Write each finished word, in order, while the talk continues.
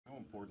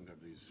important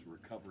have these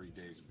recovery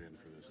days been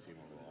for this team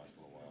over the last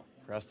little while?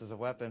 Rest is a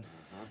weapon.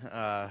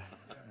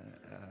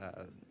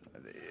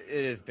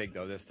 It is big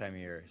though this time of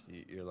year.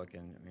 You're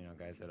looking,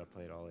 guys that have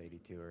played all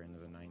 82 are into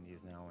the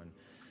 90s now, and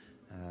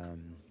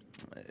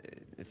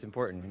it's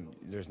important.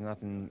 There's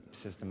nothing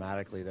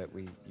systematically that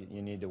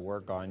you need to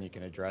work on. You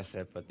can address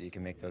it, but you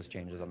can make those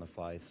changes on the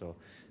fly. So,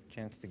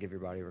 chance to give your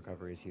body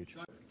recovery is huge.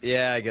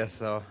 Yeah, I guess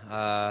so.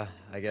 I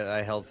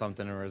held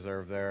something in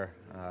reserve there,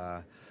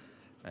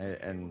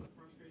 and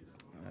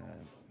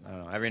I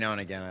don't know. Every now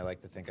and again, I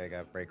like to think I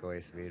got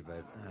breakaway speed,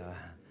 but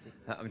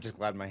I'm just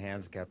glad my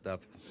hands kept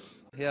up.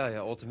 Yeah.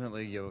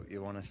 Ultimately,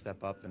 you want to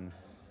step up and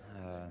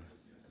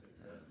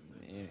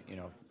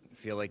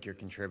feel like you're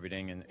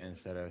contributing, and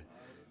instead of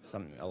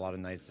a lot of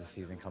nights this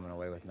season coming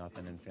away with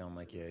nothing and feeling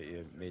like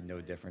you made no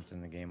difference in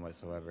the game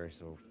whatsoever.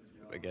 So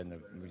again,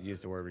 we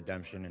use the word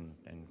redemption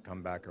and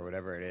comeback or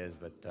whatever it is,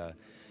 but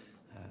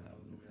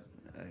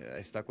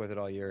I stuck with it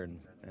all year,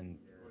 and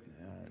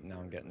now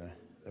I'm getting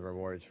the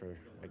rewards for,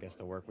 I guess,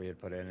 the work we had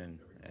put in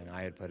and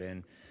I had put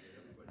in,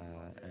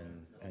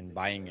 and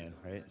buying in,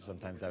 right?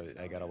 Sometimes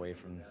I got away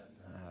from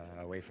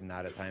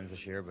that at times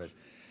this year, but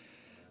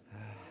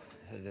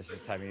this is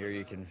the time of year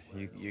you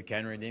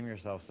can redeem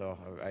yourself. So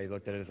I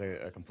looked at it as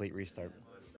a complete restart.